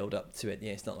kind of build up to it.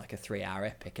 It's not like a 3-hour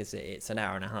epic, is it? It's an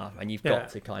hour and a half, and you've got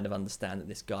to kind of understand that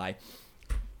this guy,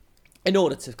 in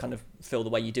order to kind of feel the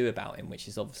way you do about him, which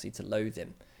is obviously to loathe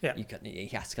him, he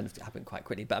has to kind of happen quite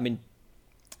quickly. But I mean,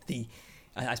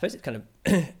 I suppose it's kind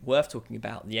of worth talking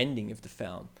about the ending of the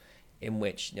film, in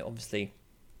which obviously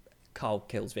Carl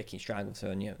kills Vicky, strangles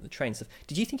her, and the train stuff.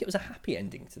 Did you think it was a happy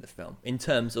ending to the film in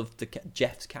terms of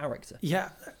Jeff's character? Yeah,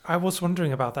 I was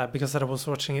wondering about that, because I was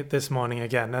watching it this morning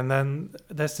again, and then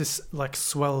there's this like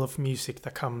swell of music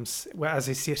that comes as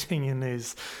he's sitting in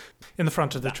the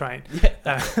front of the train,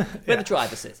 where the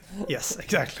driver sits. Yes,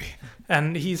 exactly.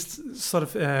 And he's sort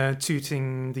of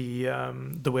tooting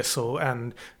the whistle,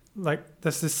 and like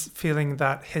there's this feeling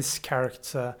that his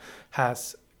character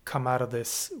has come out of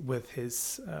this with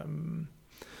his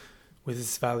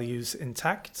values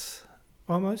intact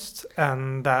almost,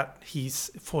 and that he's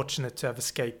fortunate to have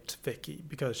escaped Vicky,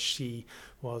 because she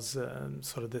was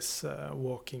sort of this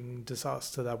walking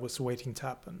disaster that was waiting to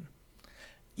happen.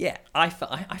 Yeah, I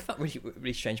felt really,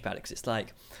 really strange about it, because it's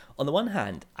like, on the one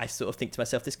hand, I sort of think to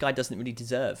myself, this guy doesn't really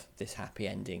deserve this happy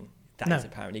ending that he's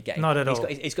apparently getting. Not at all.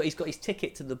 He's got his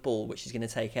ticket to the ball, which he's going to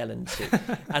take Ellen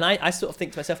to. And I sort of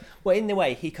think to myself, well, in the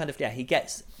way he kind of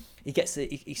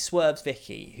he swerves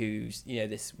Vicky, who's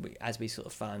this, as we sort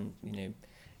of found,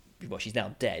 well, she's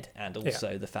now dead, and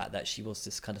also the fact that she was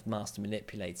this kind of master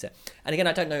manipulator. And again,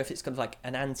 I don't know if it's kind of like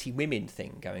an anti-women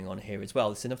thing going on here as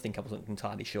well. It's another thing I wasn't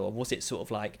entirely sure. Was it sort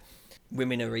of like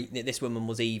this woman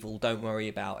was evil, don't worry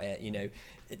about it,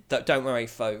 don't worry,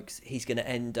 folks, he's going to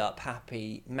end up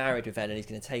happy, married with Ellen, he's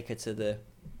going to take her to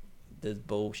the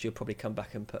ball, she'll probably come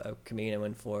back and put a Camino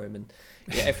in for him, and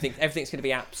everything's going to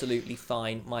be absolutely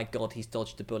fine. My God, he's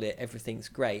dodged a bullet, everything's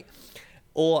great.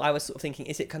 Or I was sort of thinking,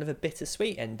 is it kind of a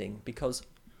bittersweet ending? Because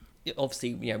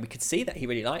obviously, we could see that he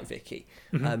really liked Vicky.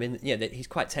 That he's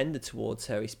quite tender towards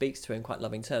her. He speaks to her in quite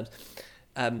loving terms.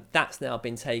 That's now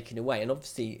been taken away, and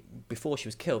obviously, before she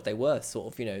was killed, they were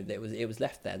sort of, it was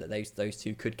left there that those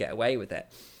two could get away with it.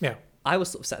 Yeah, I was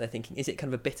sort of sat there thinking, is it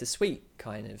kind of a bittersweet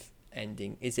kind of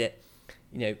ending? Is it,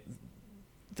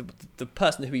 the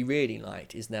person who he really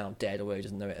liked is now dead, although he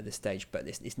doesn't know it at this stage, but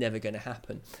it's never going to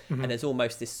happen. And there's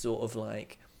almost this sort of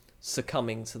like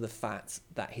succumbing to the fact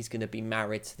that he's going to be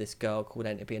married to this girl called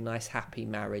Ellen. It'll be a nice, happy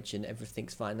marriage and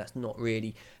everything's fine. That's not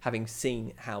really having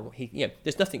seen how he,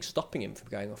 there's nothing stopping him from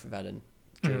going off with Ellen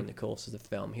during the course of the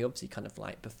film. He obviously kind of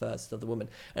like prefers the other woman.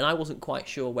 And I wasn't quite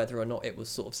sure whether or not it was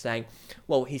sort of saying,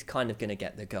 well, he's kind of going to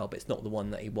get the girl, but it's not the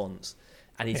one that he wants.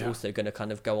 And he's also going to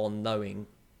kind of go on knowing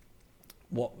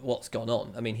what's gone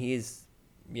on. I mean, he is,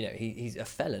 he's a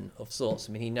felon of sorts.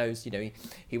 I mean, he knows,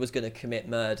 he was going to commit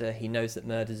murder. He knows that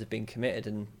murders have been committed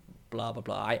and blah, blah,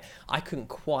 blah. I couldn't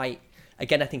quite...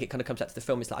 Again, I think it kind of comes back to the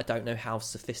film. It's like, I don't know how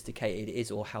sophisticated it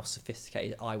is or how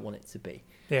sophisticated I want it to be.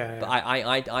 Yeah. But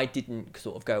I didn't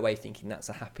sort of go away thinking that's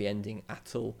a happy ending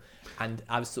at all. And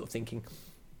I was sort of thinking,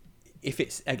 if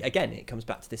it's... Again, it comes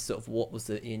back to this sort of what was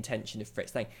the intention of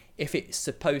Fritz Lang. If it's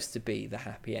supposed to be the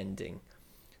happy ending,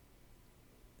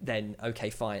 then okay,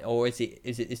 fine. Or is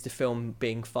the film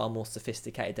being far more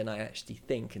sophisticated than I actually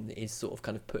think, and is sort of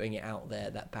kind of putting it out there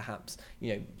that perhaps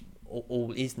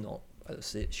all is not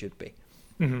as it should be.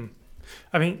 Mm-hmm.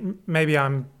 I mean, maybe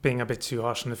I'm being a bit too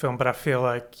harsh on the film, but I feel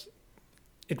like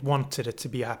it wanted it to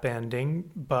be a happy ending,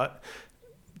 but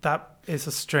that is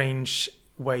a strange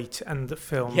way to end the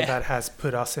film that has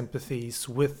put our sympathies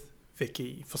with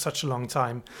Vicky for such a long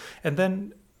time. And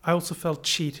then I also felt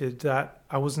cheated that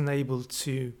I wasn't able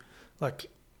to like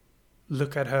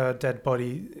look at her dead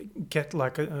body, get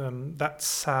like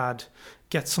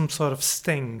get some sort of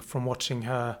sting from watching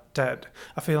her dead.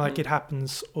 I feel like it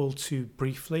happens all too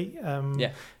briefly. And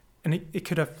it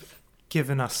could have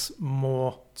given us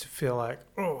more to feel like,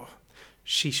 oh,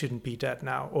 she shouldn't be dead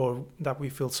now, or that we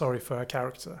feel sorry for her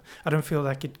character. I don't feel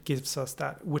like it gives us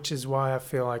that, which is why I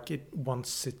feel like it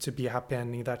wants it to be a happy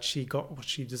ending, that she got what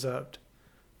she deserved.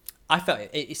 I felt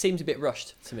it seems a bit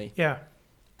rushed to me. Yeah.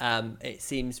 It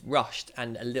seems rushed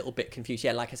and a little bit confused.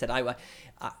 Yeah, like I said, I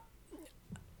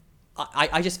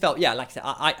just felt, like I said,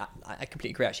 I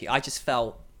completely agree, actually. I just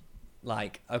felt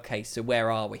like, okay, so where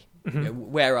are we?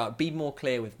 Mm-hmm. Be more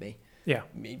clear with me. Yeah.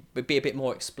 But be a bit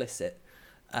more explicit.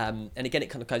 And again, it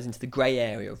kind of goes into the grey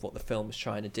area of what the film is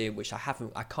trying to do, which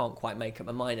I can't quite make up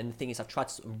my mind. And the thing is, I've tried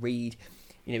to sort of read,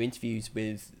 interviews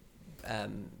with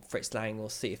Fritz Lang or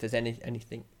see if there's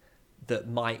anything that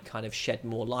might kind of shed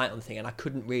more light on the thing, and I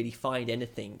couldn't really find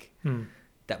anything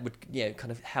that would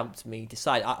kind of helped me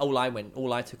decide. All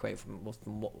I took away from was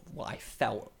from what I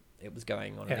felt it was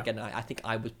going on. And again, I think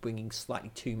I was bringing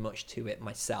slightly too much to it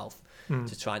myself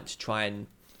to try and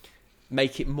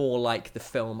make it more like the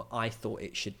film I thought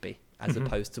it should be, as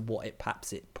opposed to what it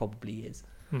probably is.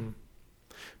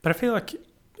 But I feel like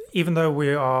even though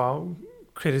we are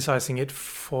criticizing it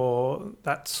for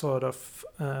that sort of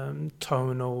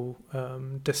tonal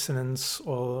dissonance,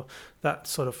 or that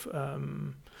sort of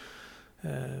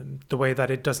the way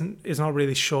that is not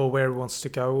really sure where it wants to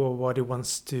go or what it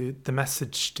wants the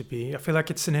message to be, I feel like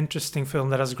it's an interesting film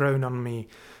that has grown on me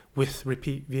with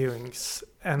repeat viewings,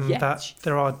 and that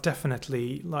there are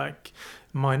definitely like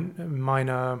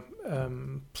minor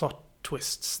plot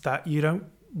twists that you don't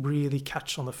really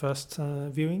catch on the first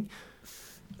viewing.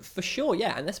 For sure,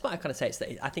 yeah, and that's what I kind of say. It's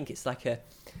that I think it's like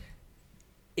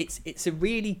it's a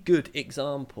really good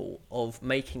example of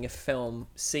making a film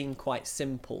seem quite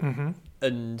simple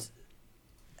and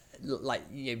like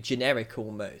generic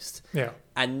almost. Yeah.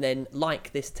 And then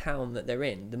like this town that they're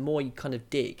in, the more you kind of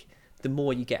dig, the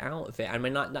more you get out of it. I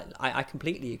mean, I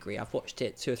completely agree. I've watched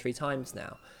it 2 or 3 times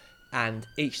now, and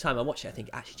each time I watch it, I think,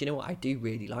 actually, do you know what? I do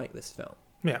really like this film.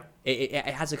 Yeah. It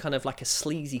has a kind of like a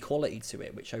sleazy quality to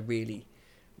it, which I really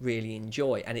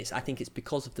enjoy, and I think it's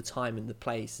because of the time and the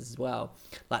place as well.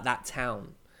 Like that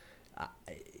town,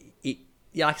 like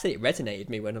I said, it resonated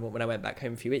me when I went back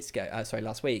home a few weeks ago.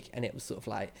 Last week, and it was sort of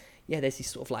like, there's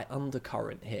this sort of like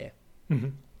undercurrent here,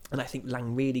 and I think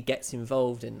Lang really gets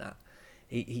involved in that.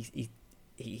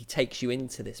 He takes you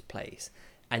into this place,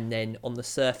 and then on the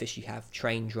surface you have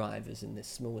train drivers in this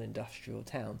small industrial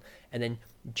town, and then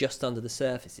just under the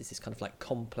surface is this kind of like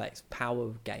complex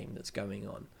power game that's going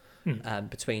on.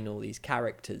 Between all these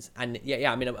characters, and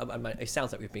I mean, it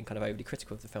sounds like we've been kind of overly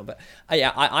critical of the film, but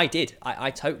I did. I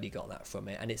totally got that from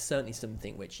it, and it's certainly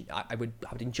something which I would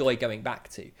enjoy going back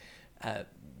to.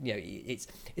 It's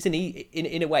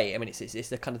in a way. I mean, it's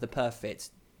the kind of the perfect.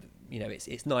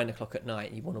 It's 9 o'clock at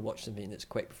night. You want to watch something that's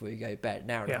quick before you go to bed.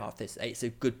 An hour and a half. It's a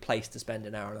good place to spend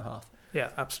an hour and a half. Yeah,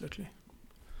 absolutely.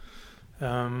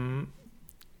 Going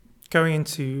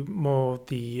into more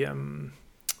the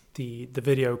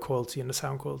video quality and the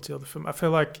sound quality of the film, I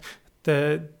feel like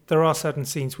there are certain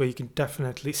scenes where you can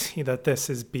definitely see that this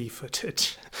is B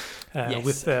footage.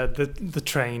 With the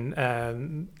train,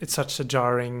 it's such a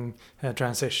jarring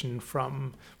transition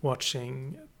from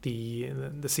watching the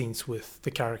scenes with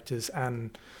the characters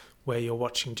and where you're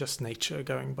watching just nature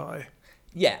going by.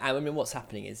 Yeah, I mean, what's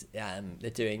happening is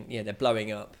they're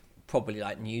blowing up probably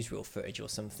like newsreel footage or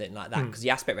something like that, because the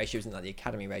aspect ratio isn't like the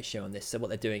Academy ratio on this. So what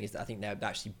they're doing is I think they're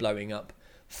actually blowing up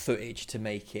footage to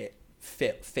make it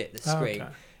fit the screen.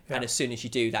 Okay. Yeah. And as soon as you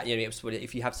do that,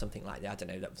 if you have something like that, I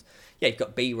don't know, you've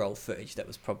got B-roll footage that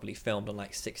was probably filmed on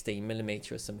like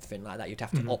 16mm or something like that. You'd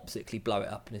have to optically blow it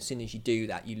up, and as soon as you do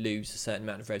that, you lose a certain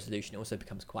amount of resolution. It also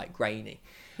becomes quite grainy.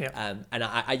 Yeah. And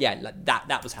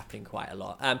that was happening quite a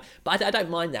lot. But I don't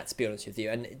mind that, to be honest with you.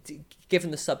 And given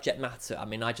the subject matter, I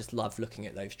mean, I just love looking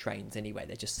at those trains anyway.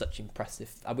 They're just such impressive.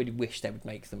 I really wish they would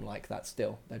make them like that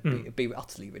still. It'd be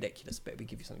utterly ridiculous, but it would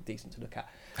give you something decent to look at.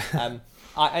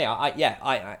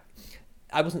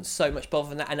 I wasn't so much bothered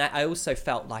with that, and I also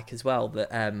felt like as well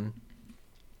that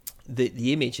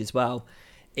the image as well,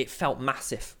 it felt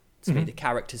massive to me. The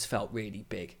characters felt really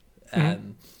big.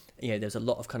 There's a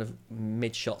lot of kind of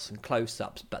mid shots and close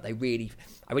ups, but I really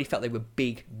felt they were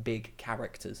big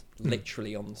characters,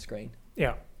 literally on the screen.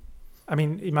 Yeah, I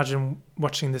mean, imagine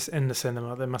watching this in the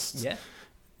cinema. It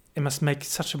must make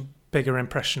such a bigger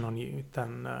impression on you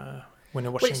than when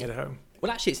you're watching it at home.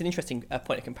 Well, actually, it's an interesting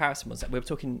point of comparison. Was that we were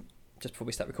talking just before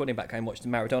we start recording about going and watch the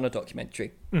Maradona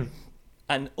documentary,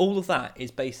 and all of that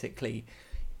is basically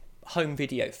home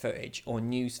video footage or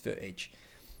news footage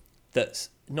that's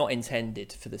not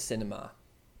intended for the cinema,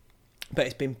 but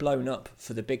it's been blown up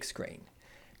for the big screen,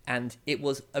 and it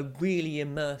was a really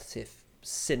immersive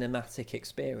cinematic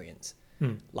experience.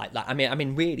 I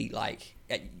mean, really, like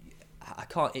I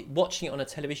can't. Watching it on a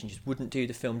television just wouldn't do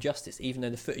the film justice, even though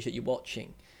the footage that you're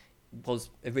watching was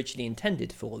originally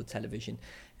intended for the television.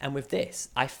 And with this,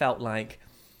 I felt like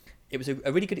it was a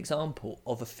really good example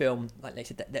of a film, like they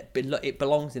said, that it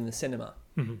belongs in the cinema.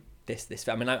 This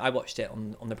film. I mean, I watched it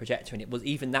on the projector, and it was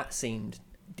even that scene.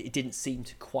 It didn't seem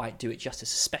to quite do it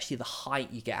justice, especially the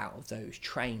height you get out of those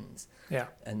trains. Yeah,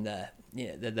 and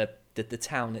the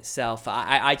town itself.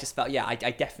 I just felt, I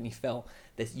definitely felt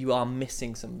that you are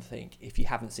missing something if you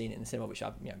haven't seen it in the cinema, which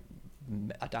I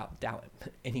doubt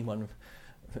anyone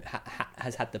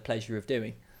has had the pleasure of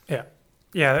doing.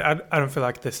 Yeah, I don't feel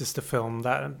like this is the film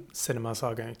that cinemas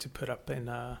are going to put up in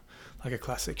like a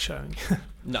classic showing.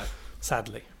 No,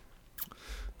 sadly.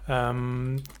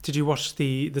 Did you watch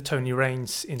the Tony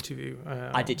Raines interview?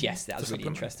 I did, yes. That was really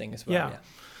interesting as well. Yeah.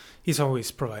 He's always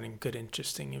providing good,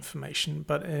 interesting information,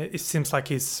 but it seems like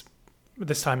this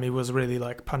time he was really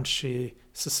like punchy,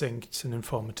 succinct, and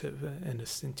informative in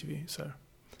this interview. So.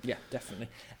 Yeah, definitely.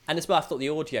 And as well, I thought the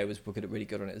audio was really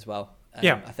good on it as well.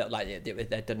 I felt like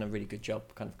they'd done a really good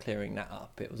job kind of clearing that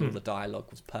up. It was all the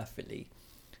dialogue was perfectly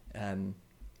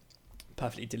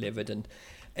delivered, and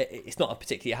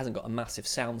it hasn't got a massive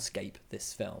soundscape,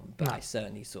 this film, but I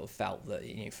certainly sort of felt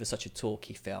that, for such a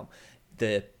talky film,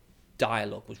 the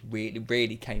dialogue was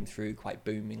really came through quite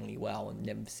boomingly well, and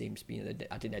never seems to be,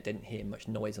 I didn't hear much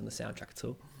noise on the soundtrack at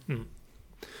all.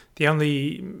 The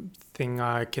only thing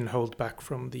I can hold back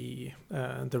from the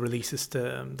release is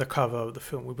the cover of the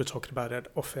film. We were talking about it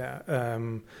off air.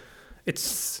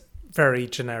 It's very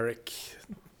generic.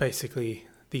 Basically,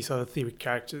 these are the three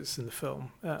characters in the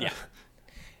film.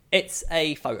 It's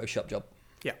a Photoshop job.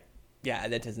 Yeah,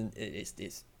 and it doesn't.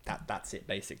 That's it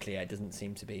basically. It doesn't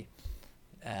seem to be.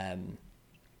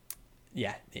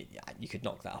 You could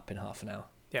knock that up in half an hour.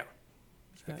 Yeah,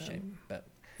 it's a bit of a shame, but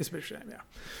it's a bit of a shame. Yeah.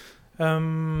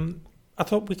 I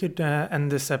thought we could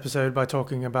end this episode by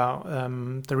talking about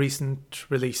the recent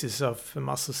releases of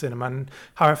Muscle Cinema and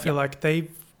how I feel like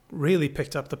they've really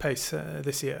picked up the pace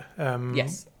this year.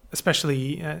 Yes.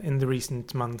 Especially in the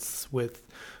recent months with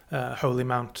Holy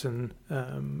Mountain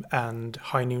and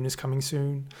High Noon is coming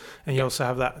soon. And you also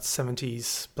have that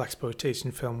 70s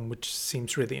blaxploitation film, which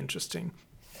seems really interesting.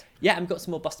 Yeah, and we've got some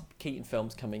more Buster Keaton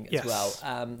films coming as well.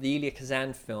 The Elia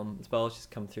Kazan film as well has just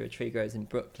come through. A Tree Grows in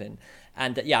Brooklyn,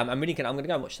 and I'm going to go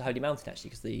and watch The Holy Mountain actually,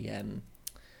 because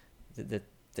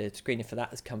the screening for that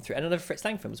has come through, and another Fritz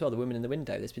Lang film as well, The Woman in the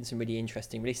Window. There's been some really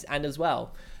interesting releases, and as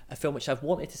well a film which I've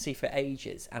wanted to see for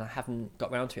ages and I haven't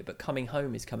got around to it. But Coming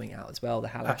Home is coming out as well, the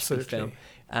Hal Ashby film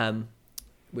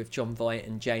with John Voight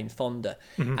and Jane Fonda,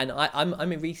 and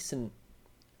I'm a recent.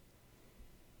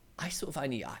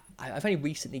 I've only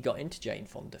recently got into Jane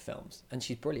Fonda films, and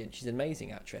she's brilliant. She's an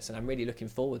amazing actress, and I'm really looking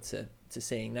forward to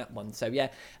seeing that one. So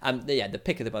the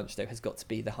pick of the bunch though has got to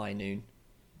be The High Noon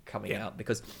coming out,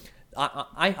 because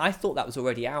I thought that was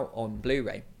already out on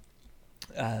Blu-ray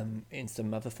in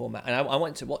some other format, and I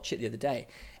wanted to watch it the other day,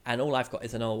 and all I've got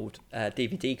is an old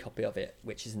DVD copy of it,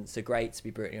 which isn't so great, to be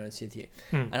brutally honest with you.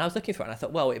 And I was looking for it, and I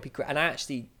thought, well, it'd be great. And I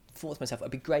actually thought to myself,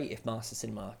 it'd be great if Master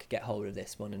Cinema could get hold of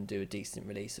this one and do a decent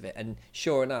release of it. And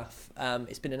sure enough,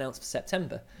 it's been announced for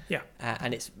September. Yeah.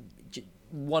 And it's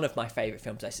one of my favourite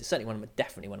films. It's certainly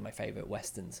definitely one of my favourite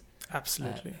westerns.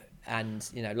 Absolutely. And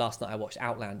last night I watched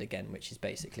Outland again, which is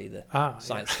basically the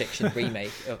science yeah. fiction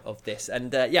remake of this.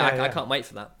 And I can't wait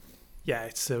for that. Yeah,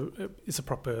 it's a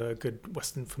proper good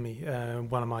western for me.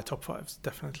 One of my top 5s,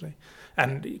 definitely,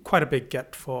 and quite a big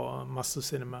get for Master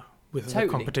Cinema with the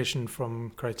competition from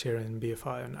Criterion,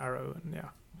 BFI, and Arrow, and yeah.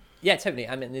 Yeah, totally.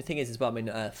 I mean, the thing is as well. I mean,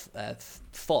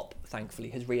 FOP thankfully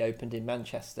has reopened in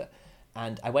Manchester,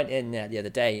 and I went in there the other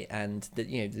day, and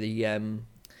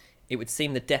it would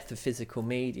seem the death of physical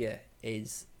media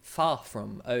is far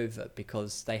from over,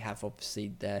 because they have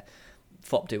obviously their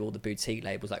FOP do all the boutique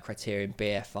labels like Criterion,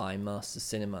 BFI, Master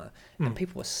Cinema, and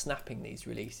people were snapping these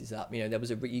releases up. There was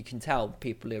you can tell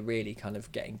people are really kind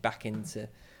of getting back into,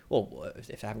 well, if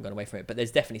they haven't gone away from it, but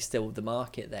there's definitely still the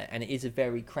market there, and it is a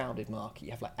very crowded market. You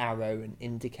have like Arrow and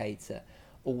Indicator,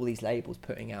 all these labels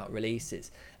putting out releases,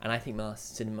 and I think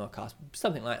Master Cinema Cast,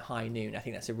 something like High Noon, I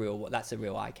think that's a real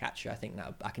eye catcher. I think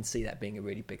that I can see that being a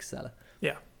really big seller.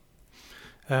 Yeah.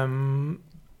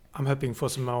 I'm hoping for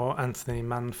some more Anthony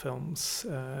Mann films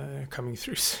coming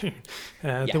through soon.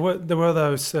 There were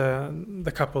those,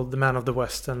 the couple, The Man of the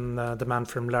West and The Man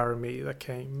from Laramie, that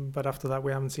came, but after that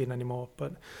we haven't seen any more.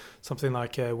 But something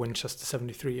like Winchester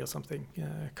 73 or something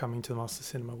coming to the Master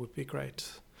Cinema would be great.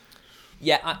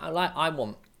 Yeah, I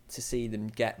want to see them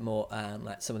get more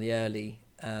like some of the early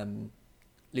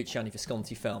Luciano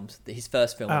Visconti films. His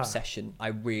first film, Obsession, I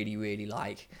really, really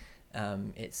like.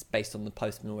 It's based on The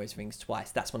Postman Always Rings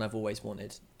Twice. That's one I've always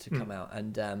wanted to come out.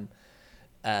 And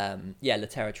La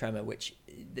Terra Trema, which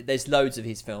there's loads of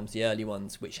his films, the early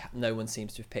ones, which no one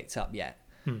seems to have picked up yet.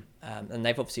 And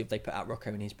they put out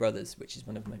Rocco and His Brothers, which is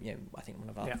one of my, I think one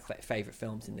of our favourite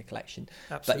films in the collection.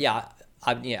 Absolutely. But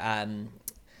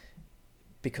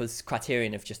because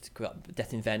Criterion have just got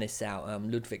Death in Venice out,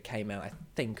 Ludwig came out, I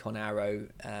think, on Arrow.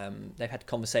 They've had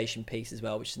Conversation Piece as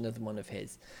well, which is another one of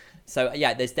his. So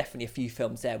there's definitely a few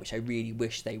films there which I really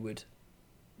wish they would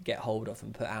get hold of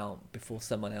and put out before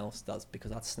someone else does,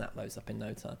 because I'd snap those up in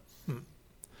no time.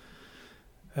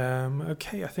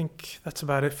 Okay, I think that's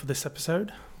about it for this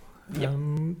episode. Yep.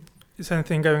 Is there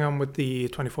anything going on with the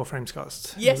 24 Frames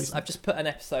cast? Yes, I've just put an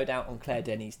episode out on Claire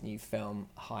Denis' new film,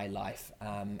 High Life,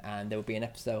 and there will be an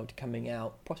episode coming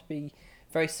out possibly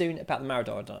very soon about the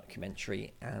Maradona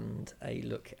documentary, and a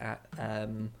look at a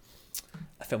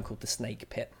film called The Snake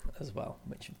Pit as well,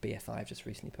 which BFI have just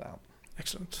recently put out.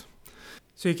 Excellent.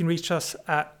 So you can reach us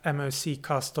at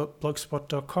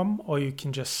moccast.blogspot.com, or you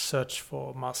can just search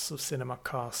for Masters of Cinema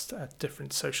Cast at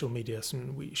different social medias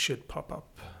and we should pop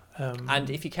up. And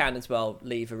if you can as well,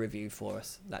 leave a review for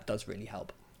us. That does really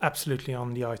help. Absolutely,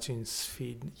 on the iTunes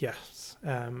feed, yes.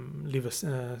 Leave us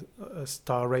a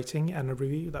star rating and a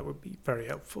review. That would be very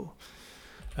helpful.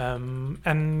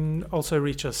 And also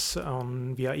reach us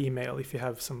via email if you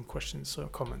have some questions or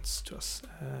comments to us.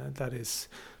 That is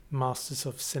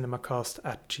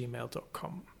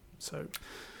mastersofcinemacast@gmail.com. So,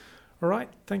 all right.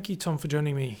 Thank you, Tom, for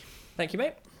joining me. Thank you,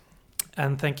 mate.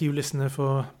 And thank you, listener,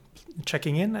 for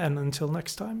checking in. And until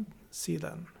next time, see you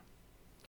then.